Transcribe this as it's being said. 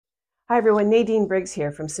Hi everyone, Nadine Briggs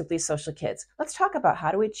here from Simply Social Kids. Let's talk about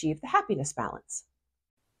how to achieve the happiness balance.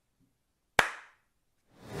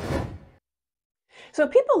 So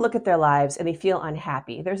if people look at their lives and they feel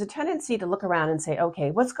unhappy, there's a tendency to look around and say, okay,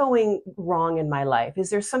 what's going wrong in my life? Is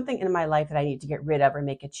there something in my life that I need to get rid of or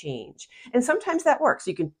make a change? And sometimes that works.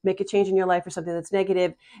 You can make a change in your life for something that's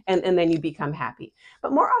negative and then you become happy.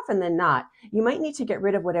 But more often than not, you might need to get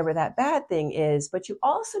rid of whatever that bad thing is, but you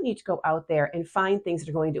also need to go out there and find things that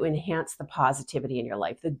are going to enhance the positivity in your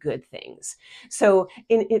life, the good things. So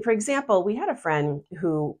for example, we had a friend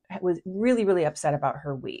who was really, really upset about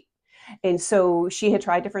her weight. And so she had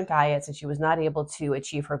tried different diets and she was not able to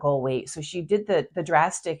achieve her goal weight. So she did the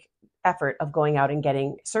drastic effort of going out and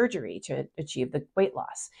getting surgery to achieve the weight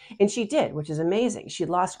loss. And she did, which is amazing. She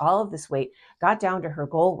lost all of this weight, got down to her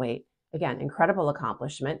goal weight. Again, incredible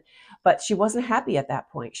accomplishment, but she wasn't happy at that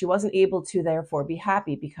point. She wasn't able to therefore be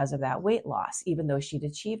happy because of that weight loss, even though she'd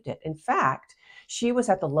achieved it. In fact, she was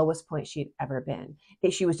at the lowest point she'd ever been.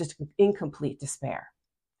 She was just in complete despair.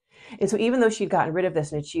 And so even though she'd gotten rid of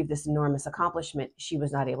this and achieved this enormous accomplishment, she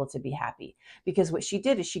was not able to be happy, because what she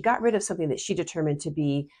did is she got rid of something that she determined to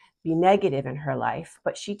be negative in her life,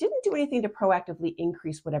 but she didn't do anything to proactively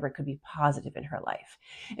increase whatever could be positive in her life.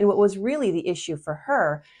 And what was really the issue for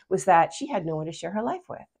her was that she had no one to share her life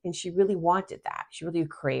with. And she really wanted that. She really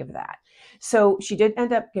craved that. So she did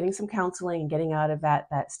end up getting some counseling and getting out of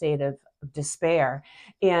that state of despair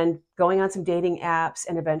and going on some dating apps,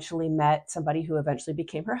 and eventually met somebody who eventually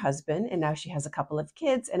became her husband. And now she has a couple of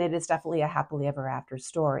kids, and it is definitely a happily ever after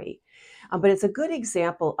story. But it's a good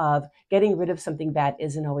example of getting rid of something bad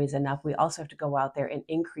isn't always enough. We also have to go out there and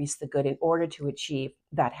increase the good in order to achieve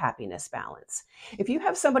that happiness balance. If you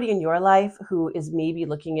have somebody in your life who is maybe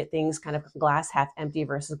looking at things kind of glass half empty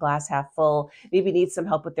versus glass half full, maybe needs some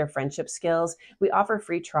help with their friendship skills, we offer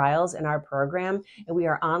free trials in our program, and we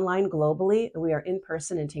are online globally, and we are in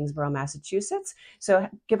person in Tyngsboro, Massachusetts. So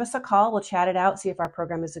give us a call. We'll chat it out, see if our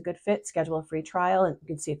program is a good fit, schedule a free trial, and you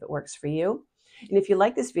can see if it works for you. And if you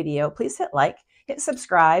like this video, please hit like, hit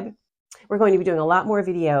subscribe. We're going to be doing a lot more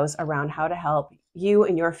videos around how to help you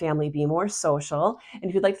and your family be more social. And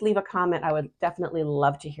if you'd like to leave a comment, I would definitely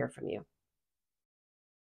love to hear from you.